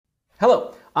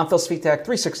Hello, I'm Svitek,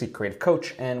 360 Creative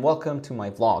Coach, and welcome to my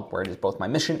vlog, where it is both my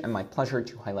mission and my pleasure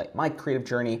to highlight my creative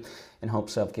journey in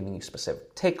hopes of giving you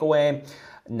specific takeaway,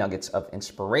 nuggets of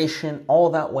inspiration, all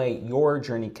that way your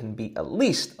journey can be at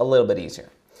least a little bit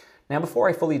easier. Now, before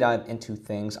I fully dive into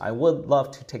things, I would love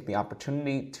to take the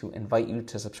opportunity to invite you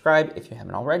to subscribe if you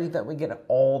haven't already, that we get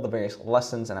all the various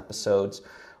lessons and episodes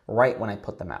right when I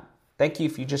put them out. Thank you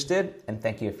if you just did, and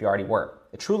thank you if you already were.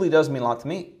 It truly does mean a lot to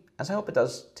me, as I hope it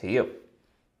does to you.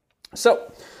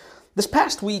 So, this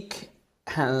past week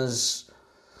has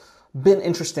been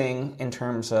interesting in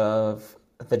terms of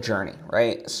the journey,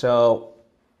 right? So,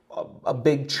 a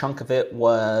big chunk of it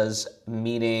was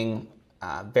meeting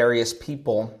various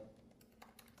people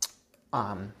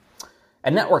and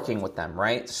networking with them,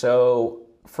 right? So,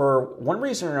 for one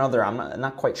reason or another, I'm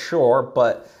not quite sure,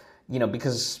 but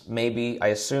because maybe I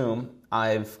assume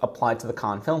I've applied to the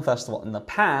Cannes Film Festival in the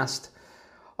past,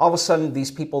 all of a sudden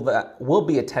these people that will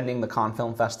be attending the Cannes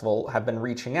Film Festival have been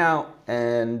reaching out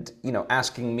and,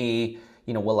 asking me,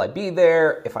 will I be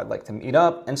there, if I'd like to meet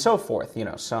up, and so forth.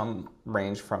 Some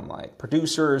range from like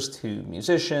producers to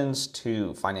musicians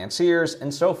to financiers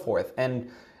and so forth. And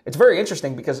it's very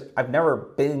interesting because I've never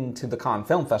been to the Cannes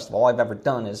Film Festival. All I've ever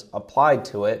done is applied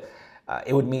to it.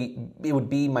 It would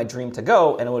be my dream to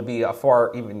go, and it would be a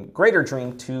far even greater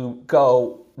dream to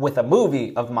go with a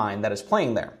movie of mine that is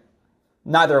playing there.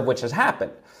 Neither of which has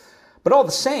happened. But all the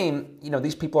same,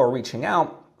 these people are reaching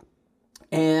out,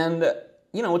 and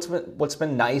what's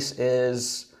been nice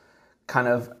is kind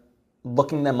of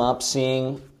looking them up,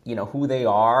 seeing who they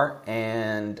are,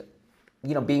 and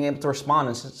being able to respond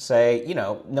and say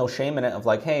no shame in it of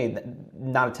like, hey,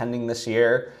 not attending this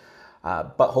year.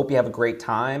 But hope you have a great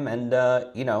time, and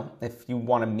if you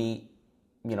want to meet,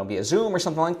 via Zoom or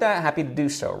something like that, happy to do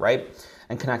so, right?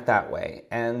 And connect that way.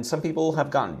 And some people have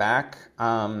gotten back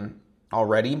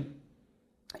already,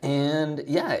 and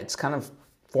yeah, it's kind of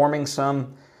forming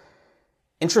some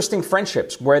interesting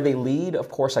friendships. Where they lead, of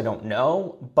course, I don't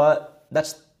know, but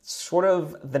that's sort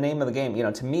of the name of the game.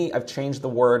 To me, I've changed the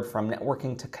word from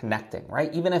networking to connecting,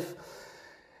 right? Even if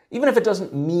it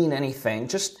doesn't mean anything,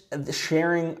 just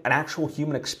sharing an actual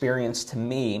human experience to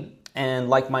me and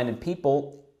like-minded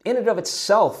people in and of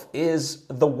itself is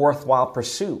the worthwhile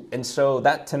pursuit. And so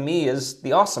that to me is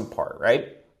the awesome part,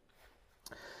 right?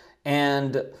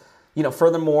 And,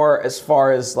 furthermore, as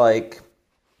far as like,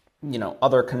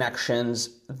 other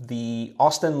connections, the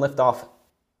Austin Liftoff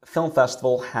Film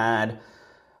Festival had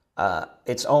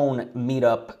its own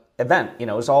meetup event. It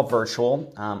was all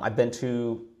virtual. I've been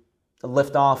to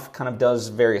Liftoff, kind of does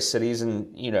various cities,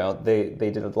 and they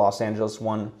did a Los Angeles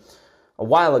one a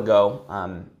while ago,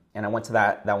 and I went to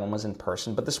that one was in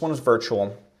person, but this one was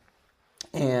virtual,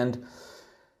 and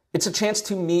it's a chance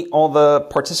to meet all the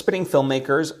participating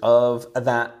filmmakers of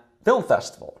that film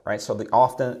festival, right? So the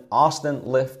Austin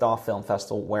Liftoff Film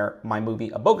Festival, where my movie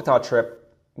A Bogota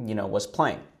Trip was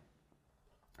playing,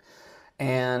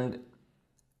 and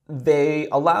they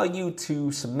allow you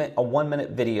to submit a 1-minute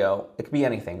video. It could be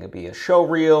anything. It could be a show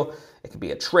reel. It could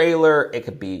be a trailer. It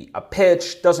could be a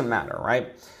pitch. Doesn't matter,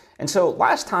 right? And so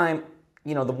last time,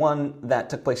 the one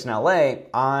that took place in LA,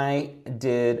 I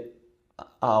did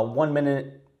a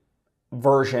 1-minute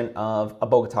version of A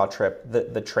Bogota Trip,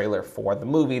 the trailer for the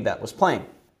movie that was playing.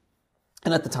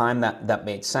 And at the time, that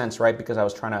made sense, right? Because I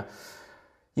was trying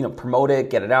to, promote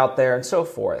it, get it out there, and so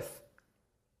forth.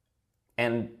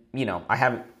 And,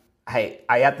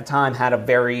 I at the time had a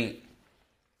very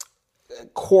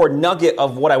core nugget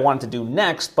of what I wanted to do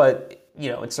next, but,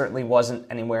 it certainly wasn't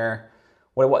anywhere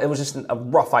what it was. It was just a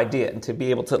rough idea, and to be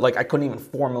able to, I couldn't even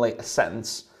formulate a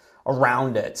sentence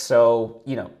around it. So,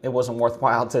 it wasn't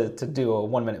worthwhile to do a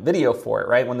 1-minute video for it,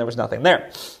 right? When there was nothing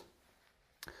there.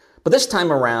 But this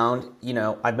time around,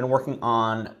 I've been working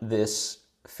on this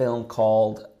film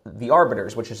called The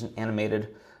Arbiters, which is an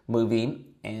animated movie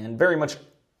and very much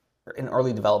in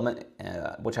early development,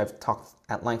 which I've talked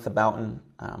at length about, and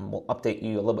we'll update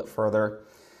you a little bit further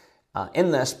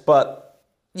in this. But,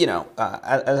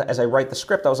 as I write the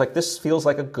script, I was like, this feels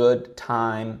like a good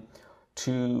time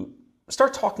to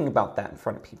start talking about that in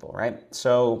front of people, right?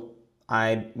 So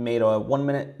I made a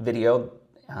 1-minute video,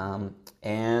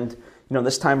 and,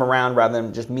 this time around, rather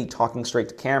than just me talking straight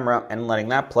to camera and letting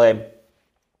that play,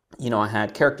 I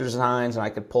had character designs, and I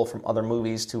could pull from other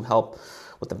movies to help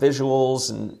with the visuals,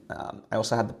 and I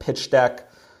also had the pitch deck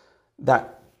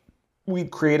that we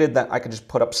created that I could just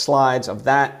put up slides of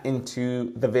that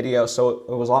into the video, so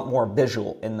it was a lot more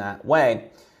visual in that way.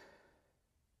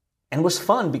 And it was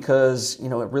fun because, it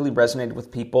really resonated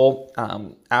with people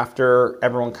after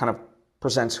everyone kind of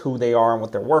presents who they are and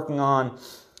what they're working on.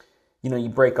 you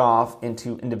break off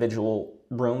into individual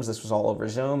rooms. This was all over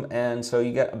Zoom. And so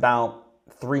you get about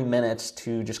 3 minutes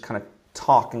to just kind of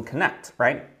talk and connect,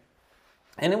 right?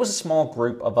 And it was a small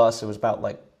group of us. It was about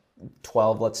like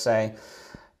 12, let's say.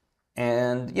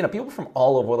 And, people from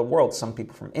all over the world, some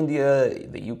people from India,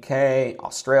 the UK,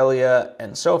 Australia,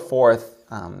 and so forth,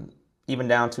 even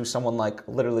down to someone like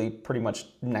literally pretty much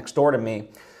next door to me.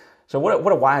 So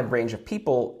what a wide range of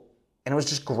people. And it was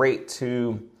just great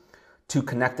to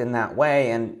connect in that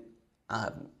way and,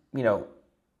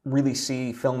 really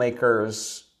see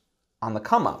filmmakers on the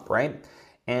come up, right?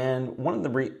 And one of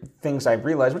the things I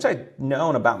realized, which I'd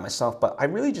known about myself, but I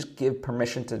really just give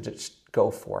permission to just go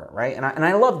for it, right? And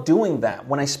I love doing that.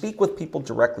 When I speak with people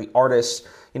directly, artists,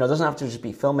 it doesn't have to just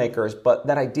be filmmakers, but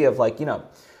that idea of like,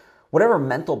 whatever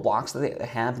mental blocks that they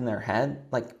have in their head,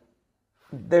 like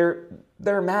they're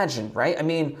imagined, right? I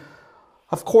mean,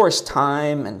 of course,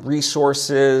 time and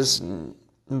resources and,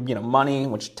 money,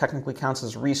 which technically counts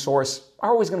as a resource, are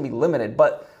always going to be limited.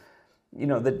 But,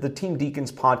 the Team Deacons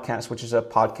podcast, which is a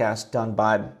podcast done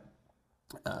by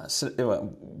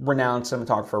renowned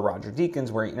cinematographer Roger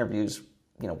Deakins, where he interviews,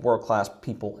 world-class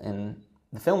people in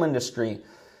the film industry,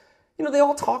 they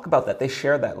all talk about that. They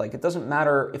share that. Like, it doesn't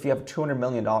matter if you have a $200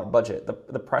 million budget.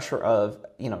 The pressure of,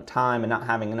 time and not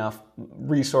having enough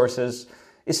resources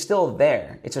is still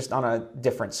there. It's just on a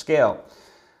different scale.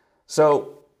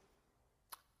 So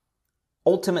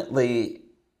ultimately,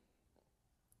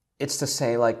 it's to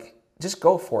say, like, just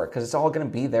go for it, because it's all going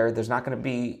to be there. Life's not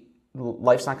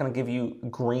going to give you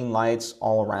green lights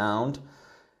all around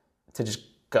to just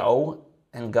go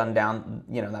and gun down,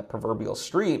 that proverbial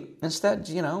street. Instead,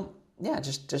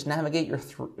 just navigate your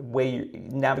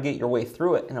way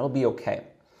through it, and it'll be okay.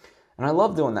 And I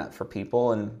love doing that for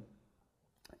people and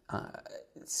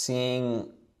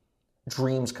seeing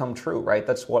dreams come true, right?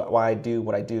 That's why I do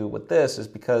what I do with this, is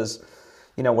because,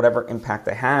 whatever impact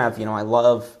I have,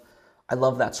 I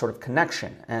love that sort of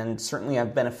connection. And certainly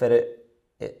I've benefited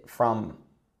from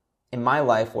in my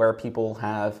life where people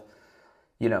have,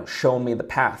 shown me the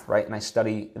path, right? And I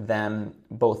study them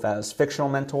both as fictional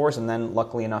mentors and then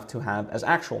luckily enough to have as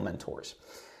actual mentors.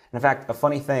 And in fact, a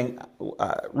funny thing,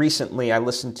 recently I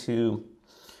listened to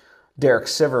Derek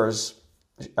Sivers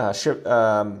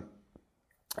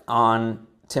on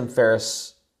Tim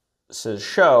Ferriss's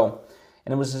show,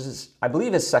 and it was I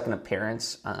believe his second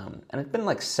appearance, and it's been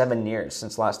like 7 years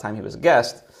since the last time he was a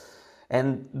guest.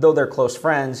 And though they're close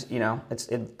friends, it's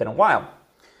been a while.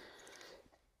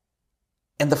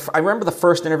 And I remember the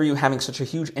first interview having such a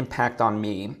huge impact on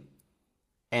me.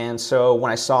 And so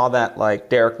when I saw that, like,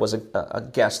 Derek was a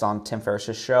guest on Tim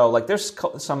Ferriss's show, like, there's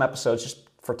some episodes just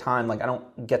for time, like, I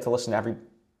don't get to listen to every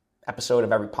episode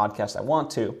of every podcast I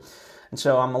want to. And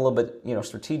so I'm a little bit,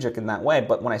 strategic in that way.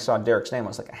 But when I saw Derek's name, I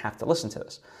was like, I have to listen to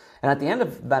this. And at the end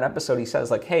of that episode, he says,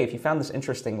 like, hey, if you found this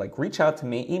interesting, like, reach out to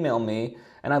me, email me,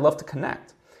 and I'd love to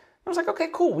connect. I was like, okay,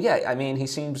 cool. Yeah, I mean, he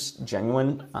seems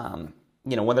genuine.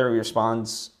 Whether he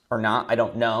responds or not, I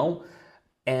don't know.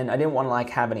 And I didn't want to, like,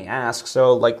 have any asks.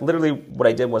 So, like, literally what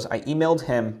I did was I emailed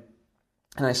him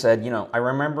and I said, I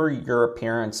remember your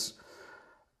appearance,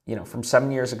 from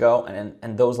 7 years ago,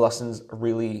 and those lessons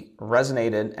really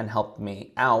resonated and helped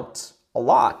me out a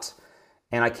lot.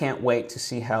 And I can't wait to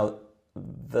see how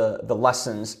the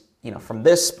lessons, from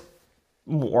this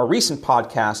more recent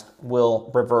podcast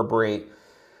will reverberate,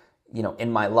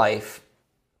 in my life.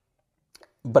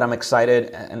 But I'm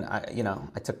excited, and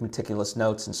I took meticulous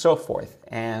notes and so forth.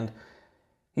 And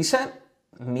he sent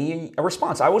me a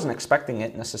response. I wasn't expecting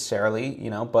it necessarily,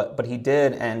 but he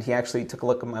did, and he actually took a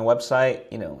look at my website.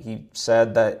 He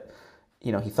said that,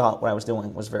 he thought what I was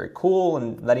doing was very cool,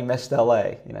 and that he missed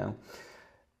LA. And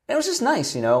it was just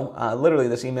nice, Literally,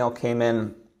 this email came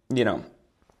in,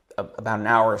 about an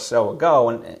hour or so ago,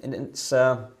 and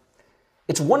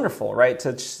it's wonderful, right?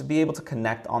 To just be able to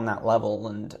connect on that level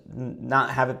and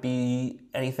not have it be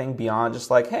anything beyond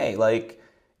just like, hey, like,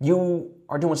 you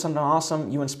are doing something awesome,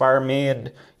 you inspire me,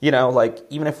 and, like,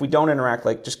 even if we don't interact,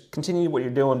 like, just continue what you're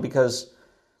doing because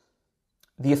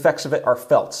the effects of it are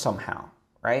felt somehow,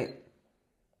 right?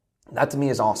 That to me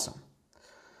is awesome.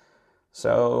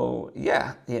 So,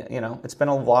 yeah, it's been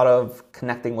a lot of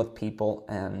connecting with people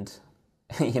and,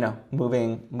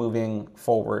 moving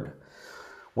forward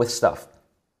with stuff.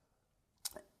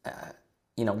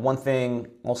 One thing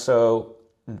also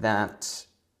that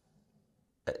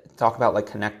talk about, like,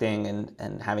 connecting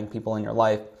and having people in your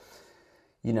life,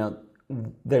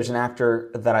 there's an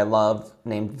actor that I love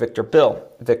named Victor Bill.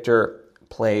 Victor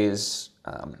plays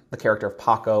the character of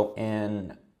Paco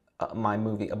in my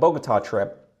movie A Bogota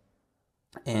Trip.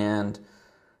 And,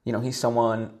 he's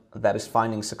someone that is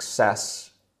finding success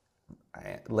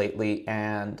lately,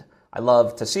 and I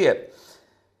love to see it.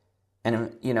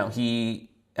 And, he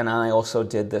and I also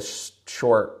did this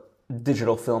short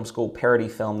digital film school parody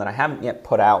film that I haven't yet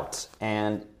put out.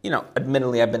 And,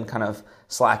 admittedly, I've been kind of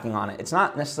slacking on it. It's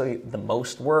not necessarily the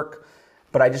most work,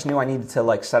 but I just knew I needed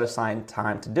to set aside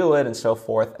time to do it and so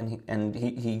forth. And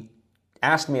he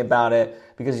asked me about it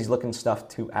because he's looking stuff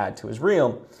to add to his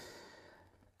reel.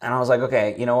 And I was like,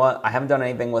 okay, you know what? I haven't done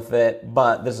anything with it,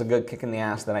 but this is a good kick in the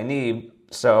ass that I need.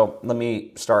 So let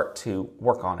me start to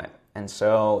work on it. And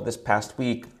so this past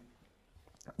week,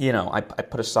 I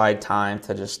put aside time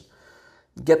to just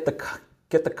get the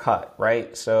cut,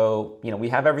 right? So, we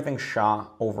have everything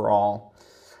shot overall,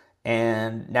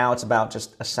 and now it's about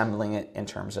just assembling it in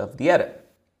terms of the edit.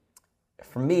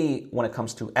 For me, when it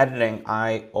comes to editing,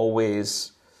 I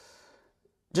always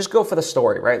just go for the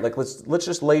story, right? Like let's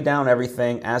just lay down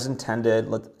everything as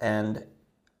intended, and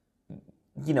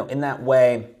in that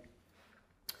way,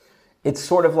 it's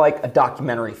sort of like a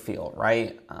documentary feel,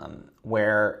 right?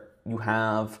 Where you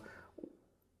have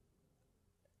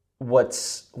what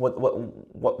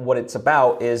it's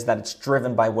about is that it's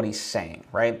driven by what he's saying,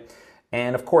 right?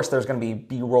 And of course, there's going to be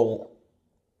B-roll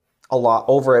a lot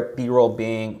over it. B-roll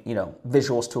being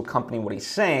visuals to accompany what he's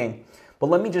saying. But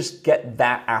let me just get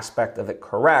that aspect of it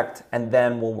correct, and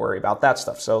then we'll worry about that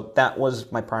stuff. So that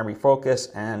was my primary focus,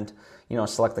 and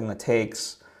selecting the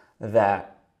takes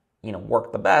that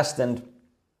worked the best. And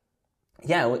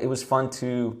yeah, it was fun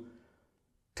to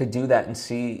do that and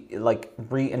see,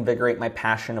 reinvigorate my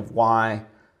passion of why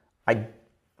I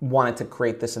wanted to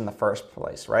create this in the first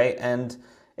place, right? And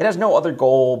it has no other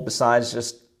goal besides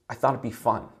just, I thought it'd be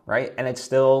fun, right? And it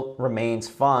still remains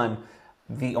fun.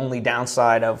 The only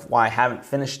downside of why I haven't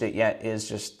finished it yet is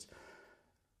just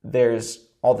there's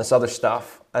all this other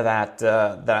stuff that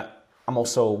I'm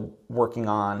also working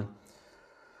on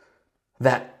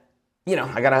that,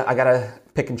 I gotta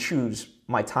pick and choose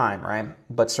my time, right?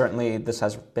 But certainly this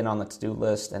has been on the to-do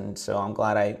list, and so I'm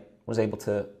glad I was able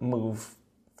to move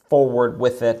forward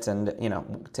with it and,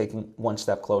 taking one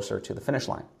step closer to the finish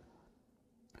line.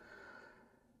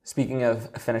 Speaking of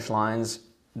finish lines,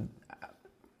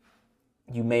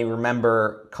 you may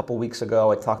remember a couple weeks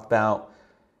ago I talked about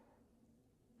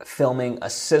filming a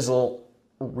sizzle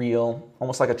reel,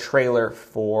 almost like a trailer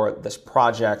for this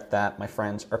project that my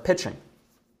friends are pitching.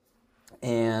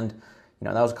 And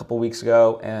that was a couple weeks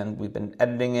ago, and we've been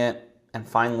editing it. And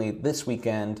finally, this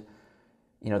weekend,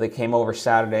 they came over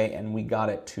Saturday, and we got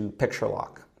it to picture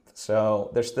lock.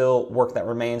 So there's still work that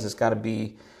remains. It's got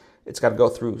to go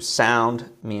through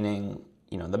sound, meaning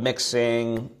the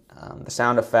mixing, the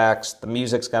sound effects, the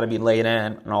music's got to be laid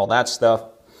in, and all that stuff.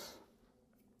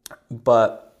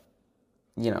 But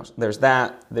there's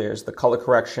that. There's the color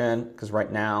correction, because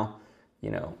right now,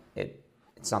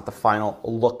 it's not the final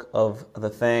look of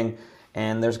the thing.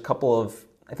 And there's a couple of,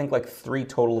 I think 3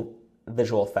 total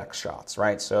visual effects shots,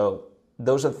 right? So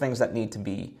those are the things that need to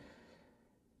be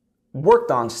worked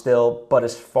on still, but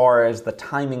as far as the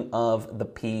timing of the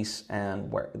piece and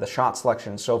where the shot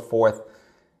selection and so forth,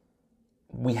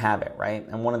 we have it, right?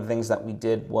 And one of the things that we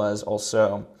did was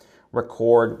also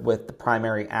record with the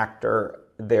primary actor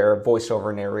their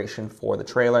voiceover narration for the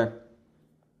trailer.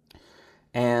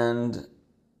 And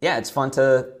yeah, it's fun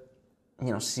to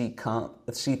see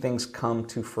things come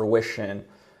to fruition.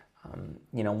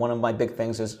 One of my big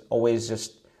things is always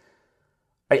just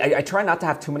I try not to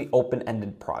have too many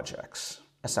open-ended projects.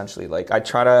 Essentially, I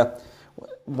try to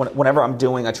whenever I'm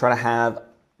doing, I try to have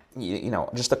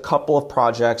just a couple of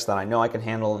projects that I know I can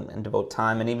handle and devote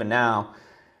time. And even now,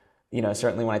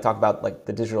 certainly when I talk about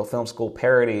the digital film school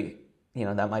parody,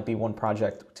 that might be one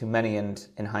project too many. And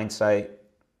in hindsight,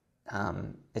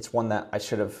 it's one that I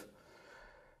should have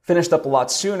finished up a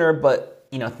lot sooner, but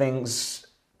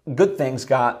good things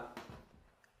got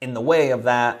in the way of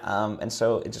that, and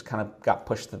so it just kind of got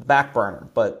pushed to the back burner.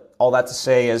 But all that to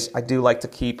say is I do like to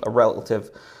keep a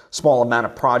relative small amount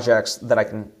of projects that I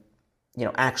can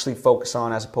actually focus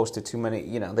on, as opposed to too many.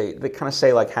 They kind of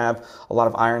say have a lot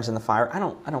of irons in the fire. I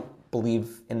don't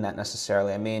believe in that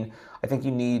necessarily. I mean, I think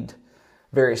you need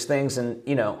various things, and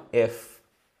if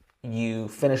you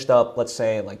finished up, let's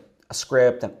say a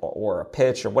script or a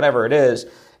pitch or whatever it is,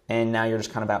 and now you're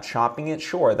just kind of out shopping it,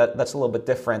 sure, that's a little bit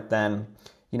different than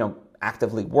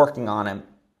actively working on it.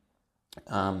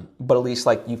 But at least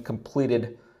you've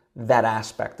completed that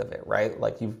aspect of it, right?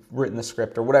 You've written the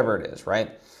script or whatever it is,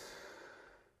 right?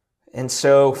 And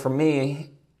so for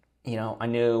me, I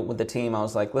knew with the team, I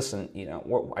was listen,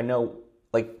 I know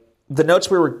the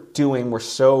notes we were doing were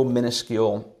so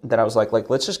minuscule that I was like,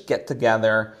 let's just get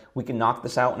together. We can knock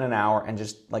this out in an hour and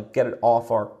just like get it off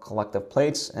our collective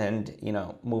plates and,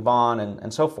 move on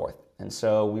and so forth. And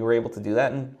so we were able to do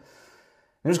that, and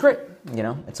it was great.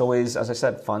 It's always, as I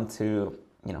said, fun to,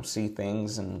 see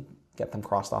things and get them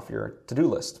crossed off your to-do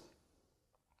list.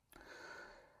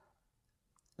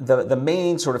 The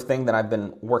main sort of thing that I've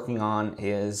been working on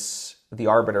is The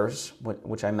Arbiters,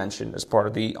 which I mentioned as part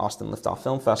of the Austin Liftoff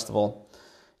Film Festival,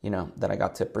 that I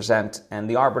got to present. And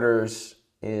The Arbiters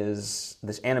is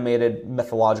this animated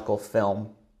mythological film.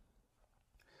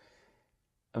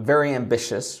 Very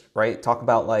ambitious, right? Talk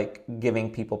about like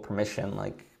giving people permission.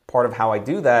 Like part of how I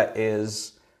do that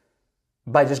is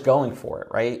by just going for it,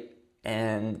 right?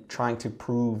 And trying to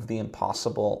prove the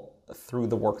impossible through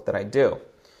the work that I do.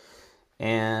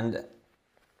 And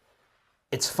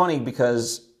it's funny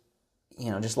because,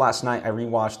 just last night I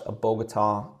rewatched A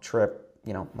Bogota Trip,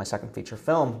 my second feature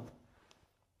film.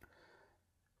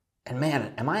 And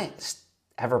man, am I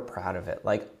ever proud of it.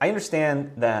 Like, I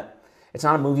understand that it's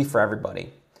not a movie for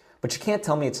everybody, but you can't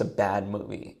tell me it's a bad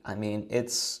movie. I mean,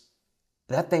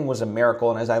 that thing was a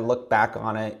miracle. And as I look back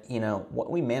on it,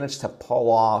 what we managed to pull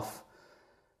off,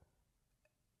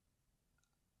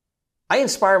 I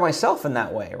inspire myself in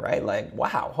that way, right? Like,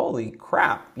 wow, holy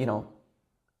crap,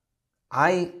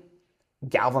 I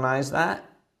galvanized that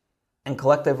and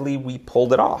collectively we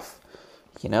pulled it off,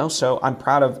 So I'm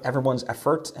proud of everyone's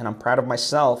effort, and I'm proud of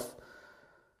myself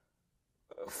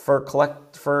for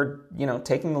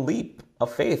taking the leap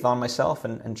of faith on myself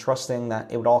and trusting that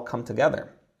it would all come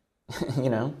together,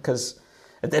 because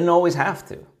it didn't always have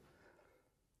to.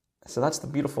 So that's the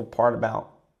beautiful part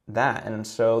about that. And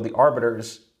so The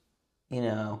Arbiters,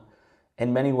 in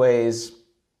many ways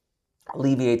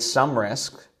alleviates some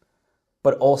risk,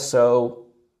 but also,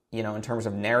 in terms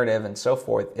of narrative and so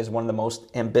forth, is one of the most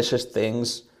ambitious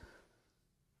things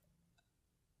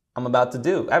I'm about to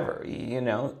do ever,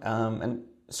 and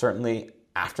certainly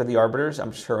after The Arbiters,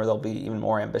 I'm sure there'll be even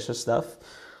more ambitious stuff.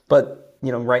 But,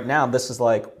 right now, this is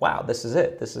like, wow, this is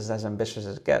it. This is as ambitious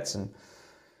as it gets. And,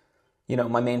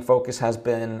 my main focus has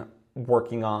been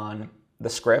working on the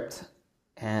script,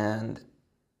 and,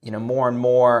 more and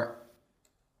more,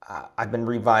 I've been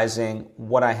revising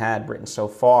what I had written so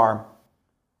far,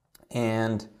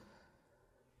 and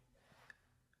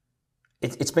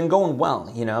it's been going well,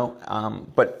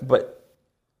 but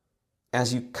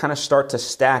as you kind of start to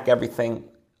stack everything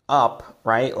up,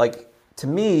 right? Like, to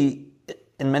me,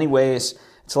 in many ways,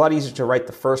 it's a lot easier to write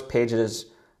the first pages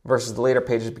versus the later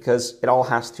pages because it all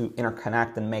has to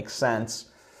interconnect and make sense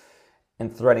in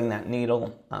threading that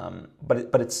needle.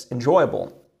 But it's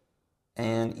enjoyable.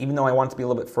 And even though I want to be a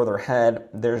little bit further ahead,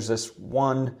 there's this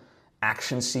one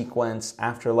action sequence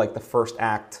after like the first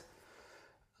act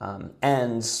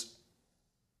ends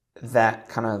that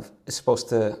kind of is supposed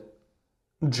to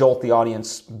jolt the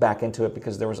audience back into it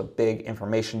because there was a big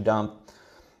information dump.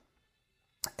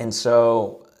 And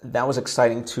so that was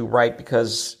exciting to write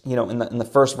because, in the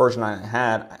first version I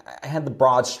had the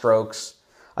broad strokes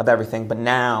of everything, but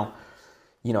now,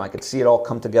 I could see it all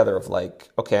come together of like,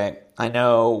 okay, I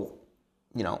know,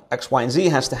 X, Y, and Z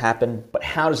has to happen, but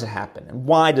how does it happen? And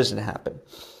why does it happen?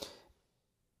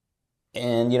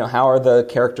 And, how are the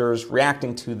characters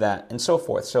reacting to that and so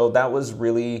forth? So that was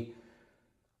really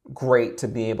great to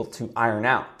be able to iron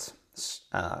out.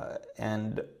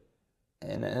 And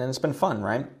it's been fun,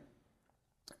 right?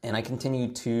 And I continue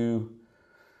to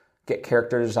get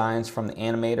character designs from the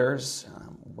animators,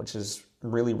 which is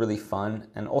really, really fun.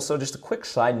 And also just a quick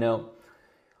side note,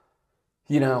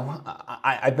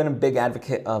 I've been a big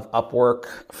advocate of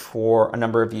Upwork for a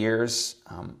number of years.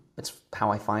 It's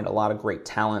how I find a lot of great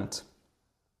talent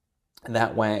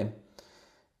that way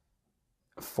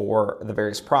for the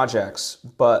various projects.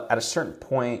 But at a certain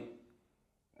point,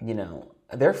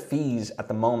 their fees at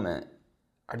the moment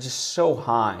are just so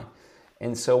high.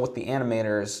 And so with the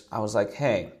animators, I was like,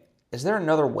 hey, is there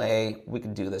another way we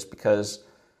could do this? Because,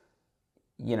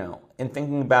 in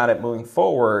thinking about it moving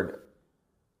forward,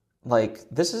 like,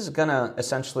 this is going to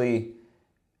essentially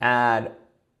add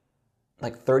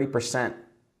like 30%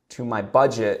 to my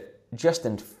budget just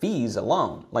in fees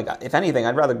alone. Like, if anything,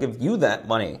 I'd rather give you that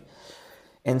money.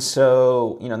 And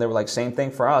so, they were like, same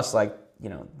thing for us. Like,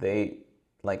 they,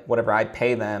 like, whatever I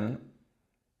pay them,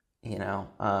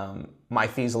 my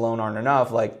fees alone aren't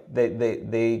enough. Like,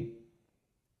 they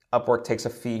Upwork takes a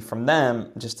fee from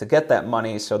them just to get that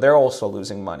money. So they're also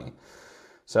losing money.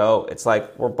 So it's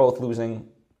like, we're both losing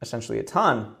essentially a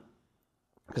ton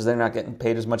because they're not getting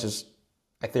paid as much as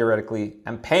I theoretically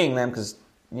am paying them because,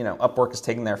 Upwork is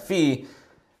taking their fee,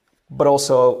 but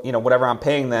also, whatever I'm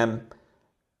paying them,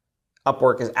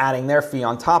 Upwork is adding their fee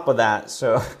on top of that.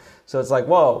 So it's like,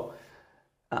 whoa.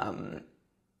 And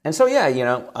so,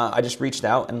 yeah, I just reached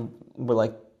out and we're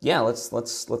like, yeah,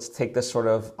 let's take this sort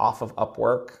of off of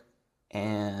Upwork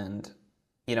and,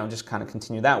 just kind of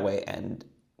continue that way. And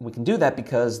we can do that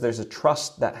because there's a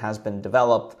trust that has been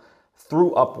developed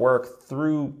through Upwork,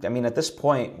 at this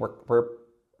point,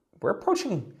 we're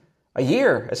approaching a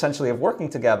year, essentially, of working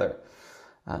together.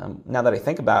 Now that I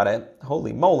think about it,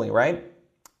 holy moly, right?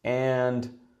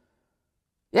 And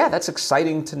yeah, that's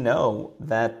exciting to know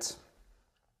that,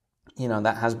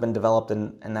 that has been developed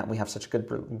and that we have such a good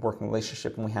working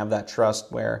relationship and we have that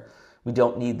trust where we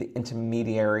don't need the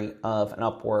intermediary of an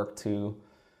Upwork to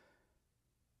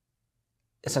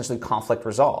essentially conflict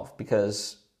resolve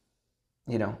because,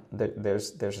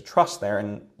 there's a trust there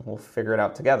and we'll figure it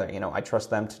out together. I trust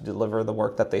them to deliver the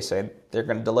work that they say they're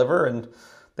going to deliver and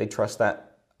they trust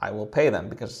that I will pay them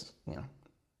because,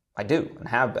 I do and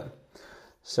have been.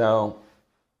 So,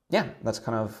 yeah, that's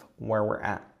kind of where we're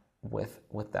at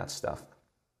with that stuff.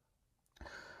 A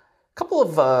couple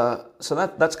of so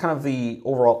that's kind of the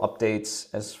overall updates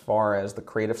as far as the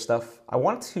creative stuff. I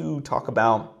want to talk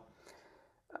about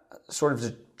sort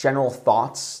of general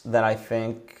thoughts that I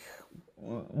think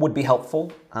would be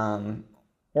helpful,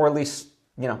 or at least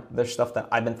there's stuff that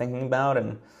I've been thinking about,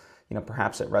 and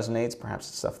perhaps it resonates, perhaps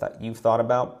it's stuff that you've thought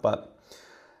about, but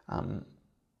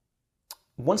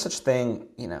one such thing,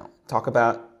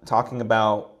 talking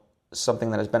about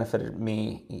something that has benefited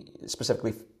me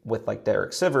specifically with like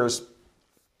Derek Sivers,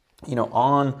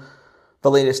 on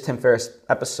the latest Tim Ferriss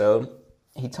episode,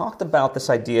 he talked about this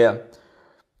idea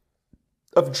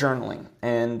of journaling.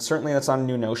 And certainly that's not a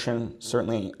new notion.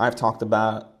 Certainly I've talked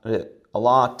about it a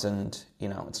lot and,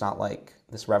 it's not like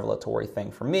this revelatory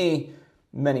thing for me.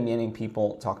 Many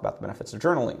people talk about the benefits of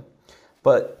journaling.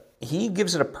 But he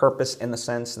gives it a purpose in the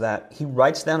sense that he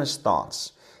writes down his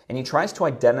thoughts and he tries to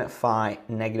identify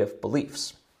negative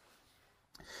beliefs.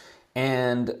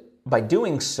 And by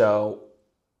doing so,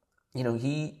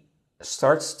 he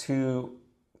starts to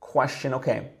question,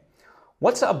 okay,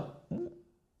 so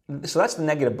that's the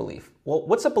negative belief. Well,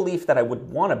 what's a belief that I would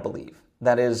want to believe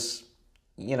that is,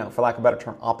 for lack of a better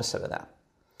term, opposite of that?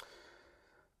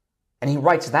 And he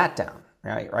writes that down,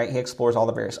 right? He explores all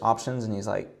the various options and he's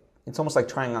like, it's almost like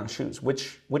trying on shoes.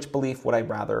 Which belief would I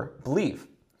rather believe?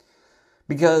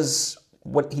 Because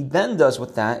what he then does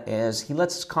with that is he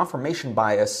lets his confirmation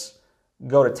bias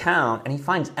go to town and he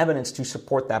finds evidence to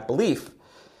support that belief.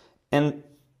 And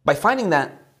by finding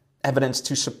that evidence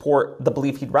to support the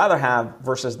belief he'd rather have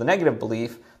versus the negative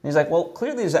belief, he's like, well,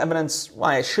 clearly there's evidence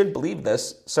why I should believe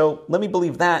this, so let me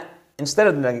believe that instead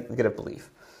of the negative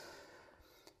belief.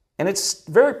 And it's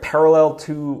very parallel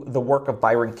to the work of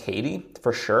Byron Katie,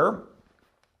 for sure,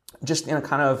 just in a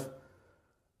kind of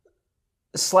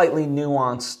slightly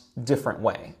nuanced, different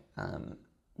way. And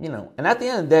at the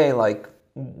end of the day, like,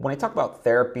 when I talk about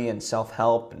therapy and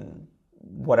self-help and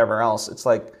whatever else, it's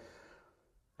like,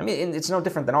 it's no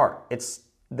different than art.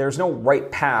 There's no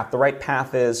right path. The right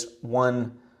path is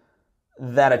one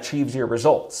that achieves your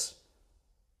results.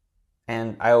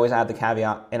 And I always add the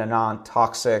caveat, in a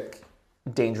non-toxic,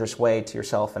 dangerous way to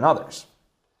yourself and others,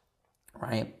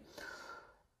 right?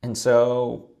 And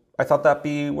so I thought that'd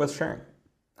be worth sharing.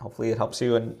 Hopefully it helps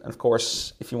you. And of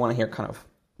course, if you want to hear kind of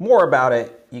more about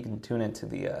it, you can tune into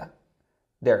the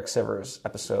Derek Sivers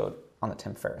episode on the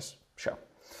Tim Ferriss show.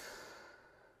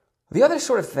 The other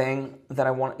sort of thing that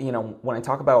I want, when I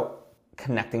talk about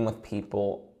connecting with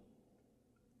people,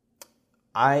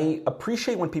 I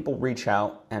appreciate when people reach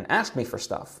out and ask me for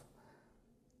stuff.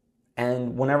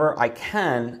 And whenever I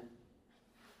can,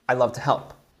 I love to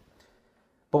help.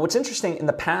 But what's interesting, in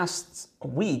the past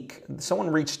week, someone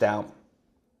reached out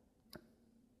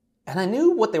and I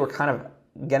knew what they were kind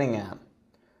of getting at,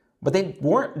 but they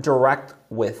weren't direct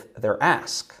with their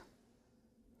ask.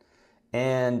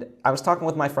 And I was talking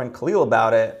with my friend Khalil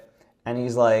about it, and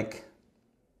he's like,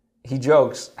 he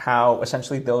jokes how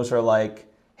essentially those are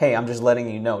like, hey, I'm just letting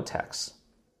you know texts.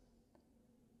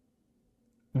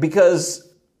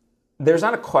 Because there's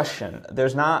not a question,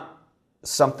 there's not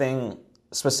something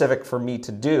specific for me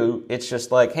to do, it's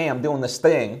just like, hey, I'm doing this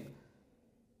thing.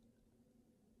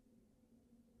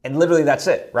 And literally that's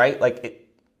it, right? Like,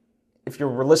 if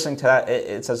you're listening to that,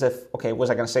 it's as if, okay, was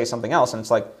I going to say something else? And it's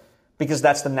like, because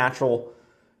that's the natural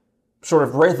sort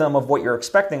of rhythm of what you're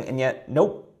expecting, and yet,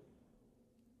 nope.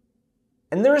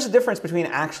 And there is a difference between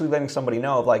actually letting somebody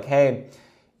know of like, hey,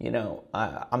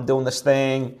 I'm doing this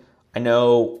thing. I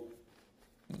know,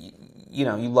 you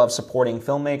love supporting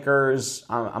filmmakers.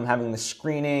 I'm having this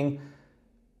screening.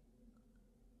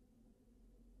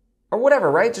 or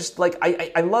whatever, right? Just like,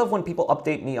 I love when people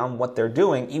update me on what they're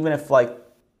doing, even if like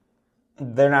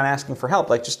they're not asking for help.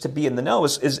 Like, just to be in the know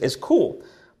is cool.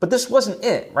 But this wasn't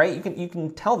it, right? You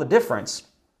can tell the difference.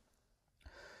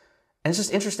 And it's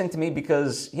just interesting to me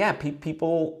because, yeah,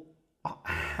 people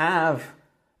have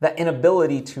that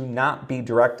inability to not be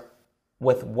direct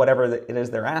with whatever it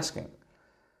is they're asking.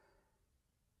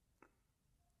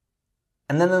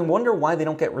 And then they wonder why they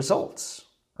don't get results,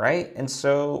 right? And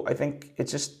so I think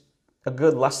it's just a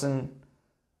good lesson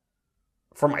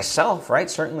for myself, right?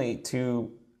 Certainly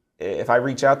to, if I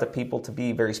reach out to people, to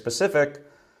be very specific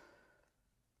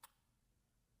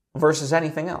versus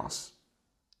anything else.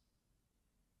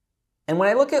 And when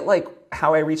I look at like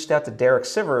how I reached out to Derek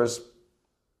Sivers,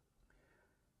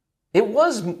 it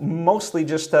was mostly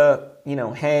just a,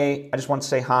 hey, I just want to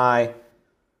say hi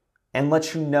and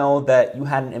let you know that you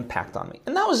had an impact on me.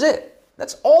 And that was it.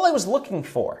 That's all I was looking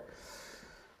for.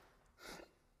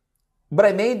 But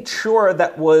I made sure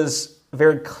that was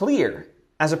very clear,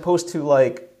 as opposed to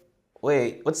like,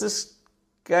 wait, what's this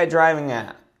guy driving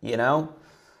at,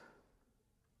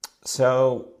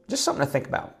 So just something to think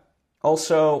about.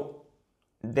 Also,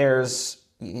 there's,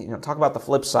 talk about the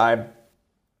flip side.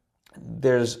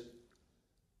 There's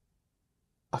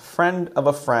a friend of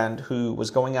a friend who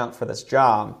was going out for this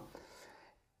job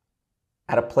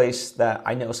at a place that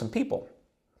I know some people.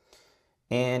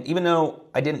 And even though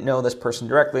I didn't know this person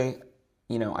directly,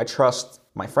 I trust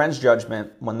my friend's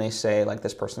judgment when they say, like,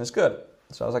 this person is good.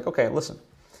 So I was like, okay, listen,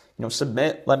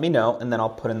 submit, let me know, and then I'll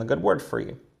put in the good word for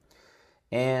you.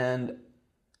 And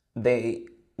they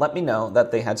let me know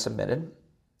that they had submitted.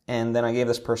 And then I gave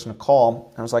this person a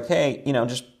call. I was like, hey,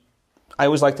 I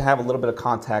always like to have a little bit of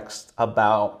context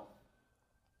about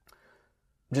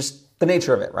just the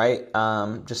nature of it, right?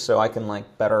 Just so I can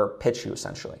like better pitch you,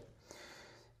 essentially.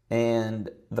 And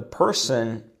the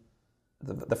person,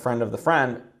 the friend of the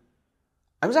friend,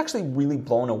 I was actually really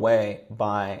blown away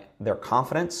by their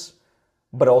confidence,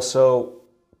 but also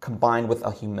combined with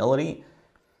a humility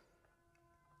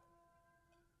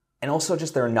and also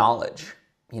just their knowledge.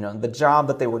 The job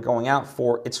that they were going out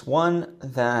for, it's one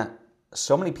that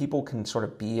so many people can sort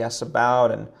of BS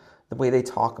about, and the way they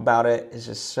talk about it is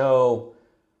just so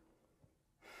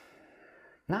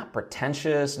not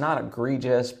pretentious, not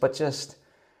egregious, but just,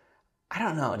 I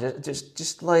don't know,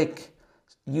 just like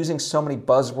using so many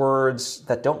buzzwords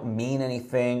that don't mean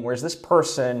anything. Whereas this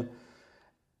person,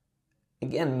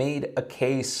 again, made a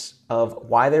case of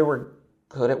why they were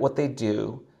good at what they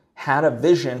do, had a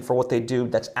vision for what they do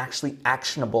that's actually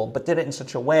actionable, but did it in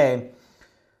such a way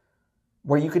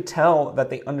where you could tell that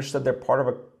they understood they're part of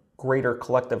a greater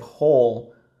collective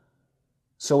whole,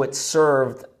 so it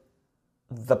served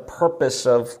the purpose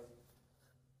of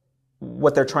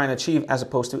what they're trying to achieve, as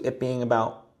opposed to it being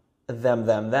about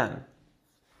them.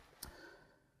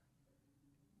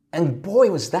 And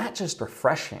boy, was that just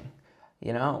refreshing.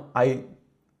 I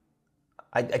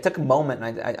took a moment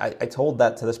and I told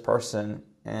that to this person,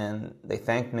 and they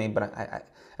thanked me, but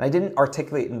I didn't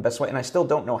articulate it in the best way, and I still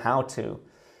don't know how to.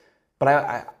 But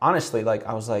I honestly,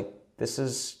 I was like, this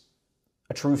is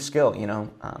a true skill,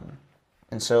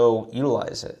 and so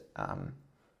utilize it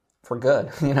for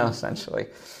good, essentially.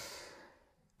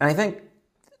 And I think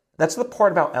that's the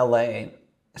part about LA.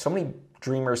 So many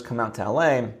dreamers come out to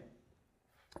LA,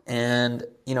 and,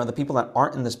 the people that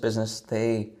aren't in this business,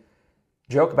 they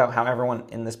joke about how everyone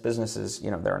in this business is,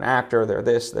 they're an actor, they're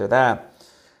this, they're that,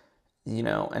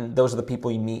 and those are the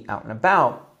people you meet out and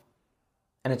about.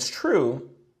 And it's true.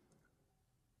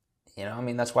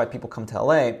 That's why people come to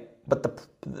LA. But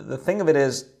the thing of it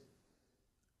is,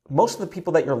 most of the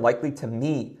people that you're likely to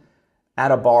meet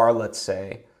at a bar, let's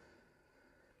say,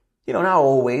 not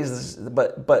always,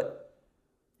 but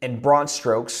in broad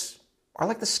strokes, are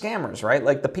like the scammers, right?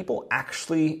 Like the people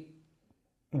actually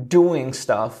doing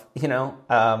stuff,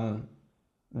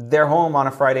 they're home on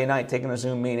a Friday night taking a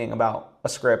Zoom meeting about a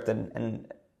script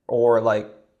or like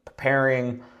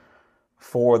preparing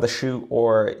for the shoot,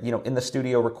 or, in the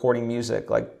studio recording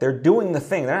music. Like, they're doing the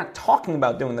thing. They're not talking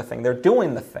about doing the thing. They're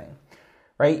doing the thing,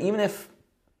 right? Even if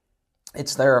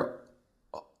it's their,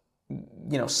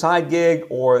 side gig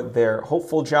or their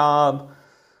hopeful job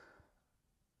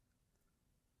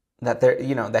that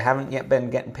they haven't yet been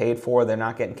getting paid for, they're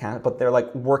not getting counted, but they're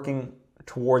like working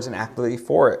towards and actively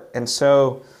for it. And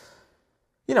so,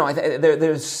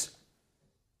 there's,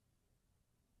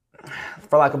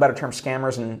 for lack of a better term,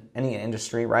 scammers in any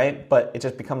industry, right? But it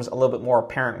just becomes a little bit more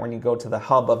apparent when you go to the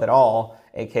hub of it all,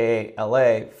 aka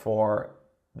LA, for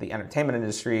the entertainment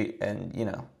industry, and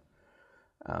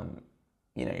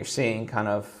you're seeing kind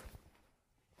of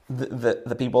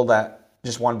the people that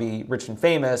just want to be rich and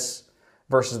famous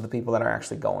versus the people that are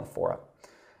actually going for it.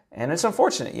 And it's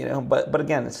unfortunate, but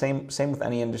again, the same with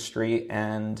any industry,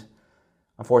 and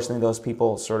unfortunately those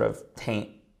people sort of taint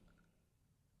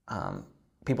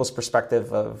people's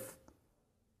perspective of,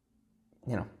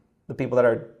 the people that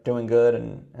are doing good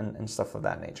and stuff of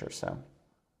that nature. So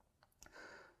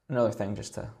another thing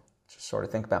just to sort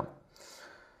of think about.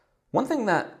 One thing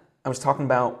that I was talking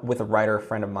about with a writer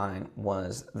friend of mine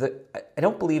was that I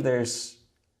don't believe there's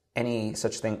any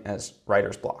such thing as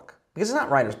writer's block, because it's not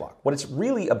writer's block. What it's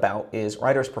really about is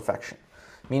writer's perfection,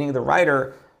 meaning the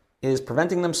writer is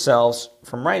preventing themselves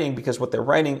from writing because what they're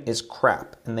writing is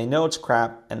crap, and they know it's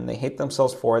crap, and they hate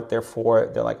themselves for it. Therefore,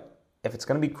 they're like, if it's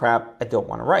going to be crap, I don't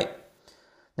want to write.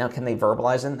 Now, can they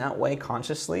verbalize in that way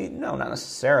consciously? No, not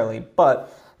necessarily,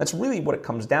 but that's really what it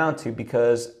comes down to,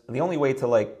 because the only way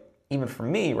to, even for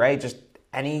me, right, just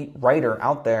any writer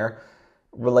out there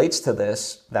relates to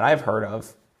this that I've heard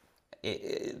of,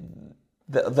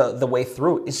 the way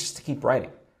through it is just to keep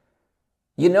writing.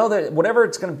 That whatever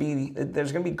it's going to be,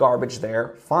 there's going to be garbage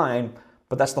there, fine,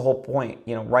 but that's the whole point.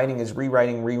 Writing is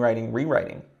rewriting, rewriting,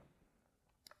 rewriting.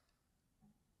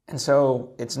 And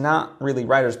so it's not really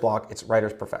writer's block, it's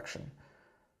writer's perfection.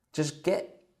 Just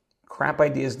get crap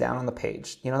ideas down on the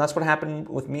page. That's what happened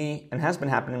with me and has been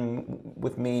happening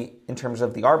with me in terms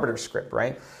of the Arbiter script,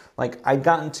 right? I'd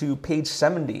gotten to page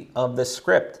 70 of this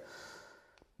script,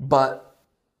 but,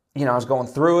 I was going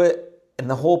through it, and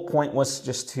the whole point was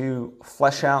just to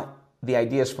flesh out the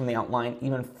ideas from the outline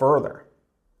even further.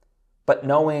 But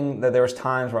knowing that there was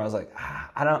times where I was like,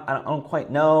 I don't quite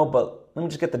know, but let me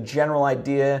just get the general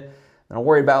idea, and I'll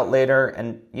worry about it later.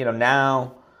 And,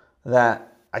 now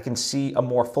that I can see a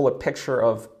more fuller picture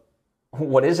of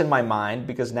what is in my mind,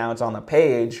 because now it's on the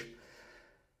page,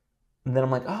 and then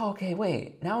I'm like, oh, okay,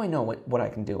 wait, now I know what I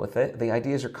can do with it. The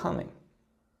ideas are coming.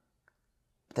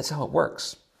 That's how it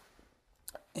works.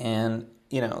 And,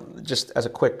 just as a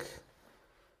quick,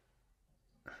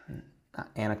 not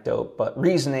anecdote, but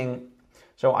reasoning.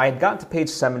 So I had gotten to page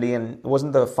 70, and it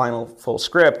wasn't the final full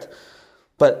script,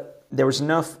 but there was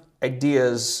enough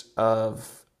ideas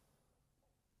of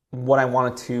what I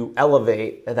wanted to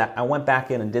elevate that I went back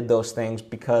in and did those things,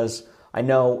 because I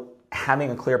know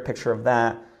having a clear picture of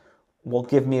that will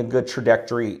give me a good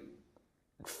trajectory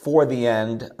for the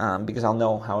end, because I'll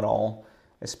know how it all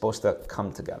is supposed to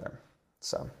come together.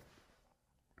 So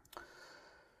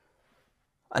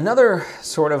another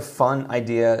sort of fun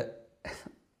idea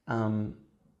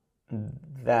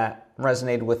that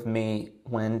resonated with me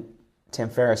when Tim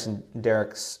Ferriss and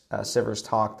Derek Sivers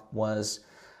talked was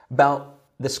about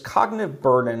this cognitive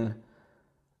burden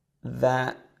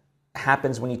that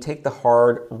happens when you take the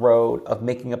hard road of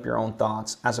making up your own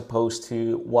thoughts as opposed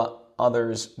to what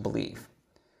others believe.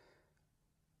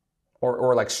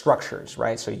 Or like structures,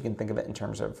 right? So you can think of it in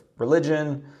terms of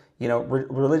religion.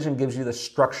 Religion gives you the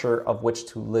structure of which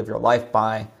to live your life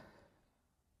by.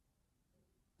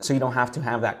 So you don't have to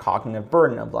have that cognitive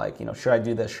burden of should I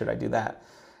do this? Should I do that?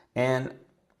 And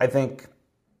I think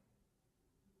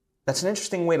that's an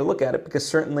interesting way to look at it, because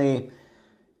certainly,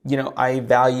 I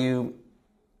value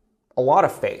a lot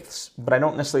of faiths, but I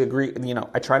don't necessarily agree.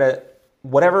 I try to,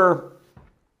 whatever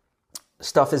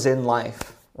stuff is in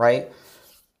life, right?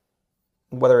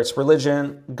 Whether it's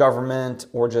religion, government,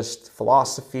 or just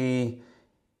philosophy,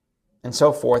 and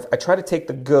so forth, I try to take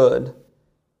the good,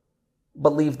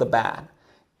 but leave the bad.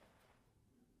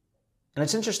 And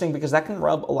it's interesting because that can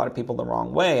rub a lot of people the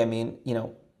wrong way. I mean,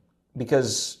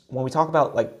 because when we talk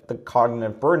about the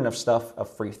cognitive burden of stuff, of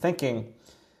free thinking,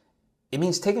 it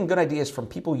means taking good ideas from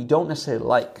people you don't necessarily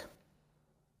like.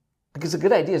 Because a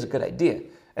good idea is a good idea.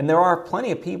 And there are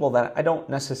plenty of people that I don't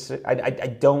necessarily, I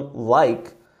don't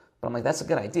like, but I'm like, that's a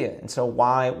good idea. And so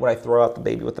why would I throw out the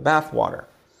baby with the bathwater?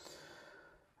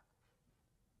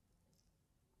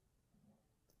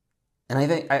 And I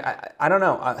think, I don't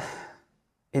know.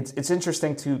 It's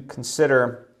interesting to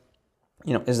consider,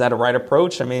 is that a right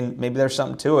approach? I mean, maybe there's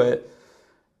something to it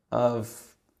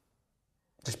of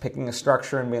just picking a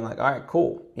structure and being like, all right,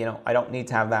 cool. I don't need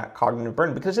to have that cognitive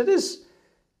burden, because it is,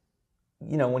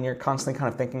 when you're constantly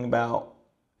kind of thinking about,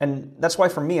 and that's why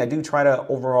for me, I do try to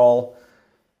overall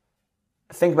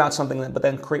think about something, but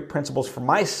then create principles for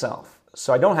myself.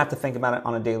 So I don't have to think about it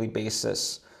on a daily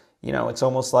basis. It's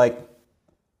almost like,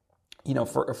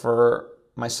 for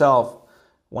myself,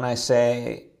 when I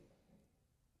say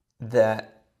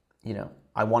that,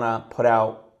 I want to put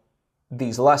out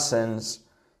these lessons,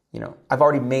 I've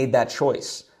already made that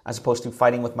choice, as opposed to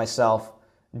fighting with myself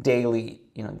daily.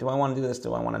 Do I want to do this?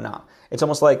 Do I want to not? It's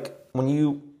almost like when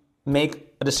you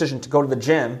make a decision to go to the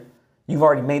gym, you've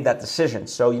already made that decision.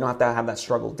 So you don't have to have that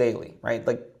struggle daily, right?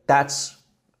 That's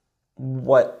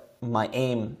what my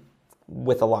aim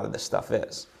with a lot of this stuff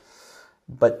is.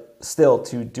 But still,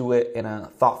 to do it in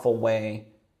a thoughtful way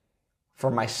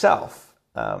for myself,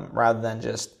 rather than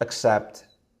just accept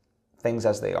things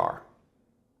as they are.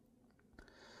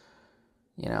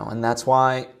 And that's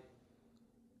why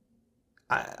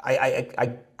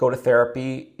I go to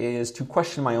therapy, is to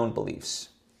question my own beliefs,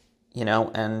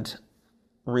 and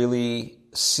really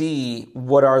see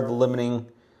what are the limiting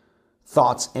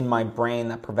thoughts in my brain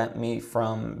that prevent me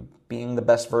from being the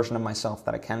best version of myself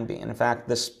that I can be. And in fact,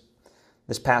 this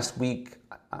past week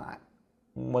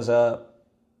was a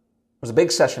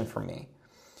big session for me.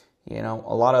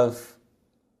 A lot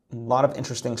of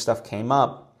interesting stuff came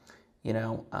up.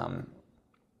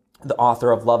 The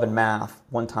author of Love and Math,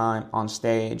 one time on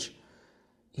stage,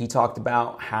 he talked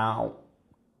about how,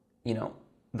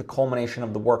 the culmination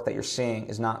of the work that you're seeing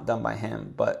is not done by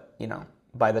him, but,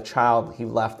 by the child he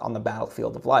left on the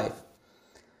battlefield of life.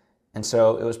 And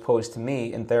so it was posed to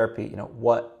me in therapy,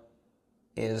 what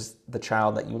is the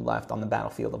child that you left on the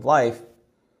battlefield of life?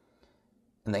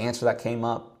 And the answer that came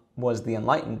up was the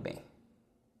enlightened me.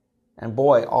 And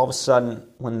boy, all of a sudden,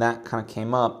 when that kind of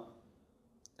came up,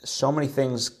 so many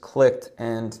things clicked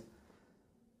and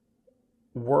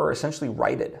were essentially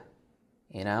righted,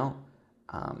 It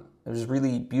was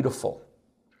really beautiful.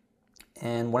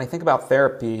 And when I think about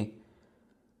therapy,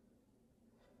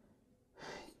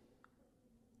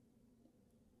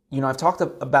 I've talked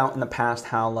about in the past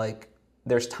how,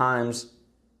 there's times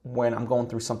when I'm going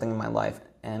through something in my life,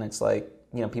 and it's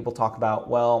people talk about,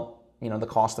 the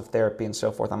cost of therapy and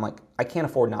so forth. I'm like, I can't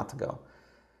afford not to go.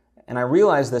 And I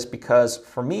realize this because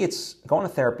for me, it's going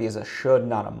to therapy is a should,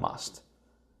 not a must,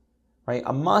 right?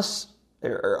 A must,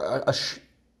 I'm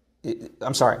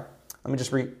sorry. Let me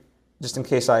just just in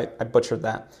case I butchered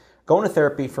that. Going to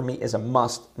therapy for me is a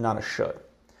must, not a should.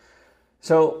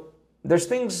 So there's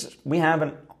things we have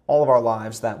in all of our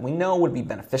lives that we know would be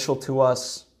beneficial to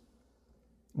us,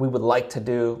 we would like to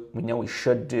do, we know we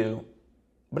should do,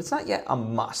 but it's not yet a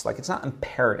must. It's not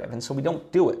imperative, and so we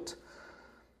don't do it.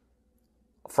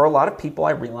 For a lot of people,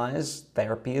 I realize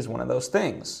therapy is one of those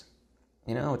things.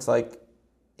 It's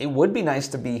it would be nice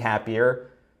to be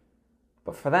happier,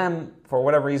 but for them, for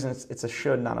whatever reason, it's a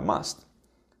should, not a must.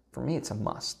 For me, it's a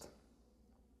must.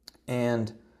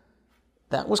 And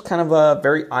that was kind of a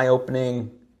very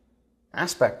eye-opening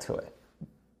aspect to it,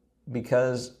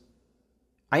 because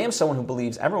I am someone who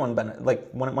believes everyone,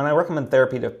 when I recommend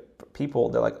therapy to people,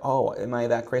 they're like, oh, am I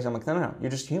that crazy? I'm like, no,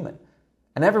 you're just human.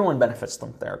 And everyone benefits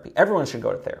from therapy. Everyone should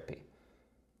go to therapy.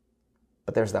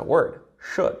 But there's that word,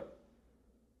 should.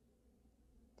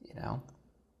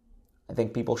 I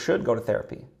think people should go to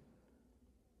therapy.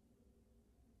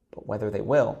 But whether they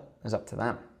will is up to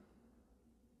them.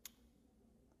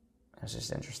 It's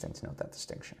just interesting to note that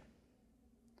distinction.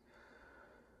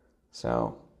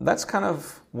 So that's kind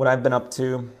of what I've been up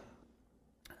to.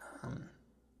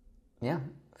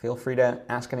 Feel free to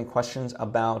ask any questions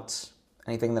about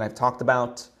anything that I've talked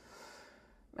about,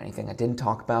 anything I didn't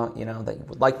talk about, that you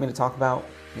would like me to talk about,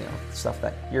 stuff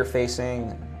that you're facing.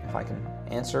 And if I can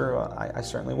answer, I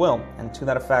certainly will. And to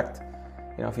that effect,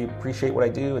 if you appreciate what I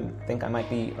do and think I might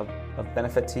be of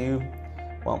benefit to you,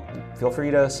 well, feel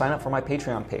free to sign up for my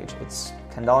Patreon page. It's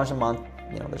 $10 a month.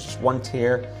 There's just one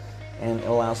tier, and it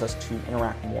allows us to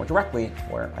interact more directly,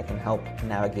 where I can help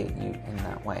navigate you in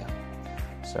that way.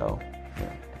 So,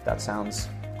 if that sounds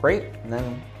great,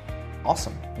 then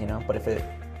awesome, but if it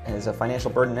is a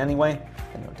financial burden anyway,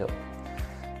 then don't do it.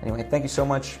 Anyway, thank you so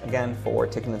much again for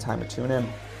taking the time to tune in.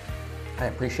 I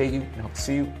appreciate you and hope to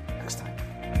see you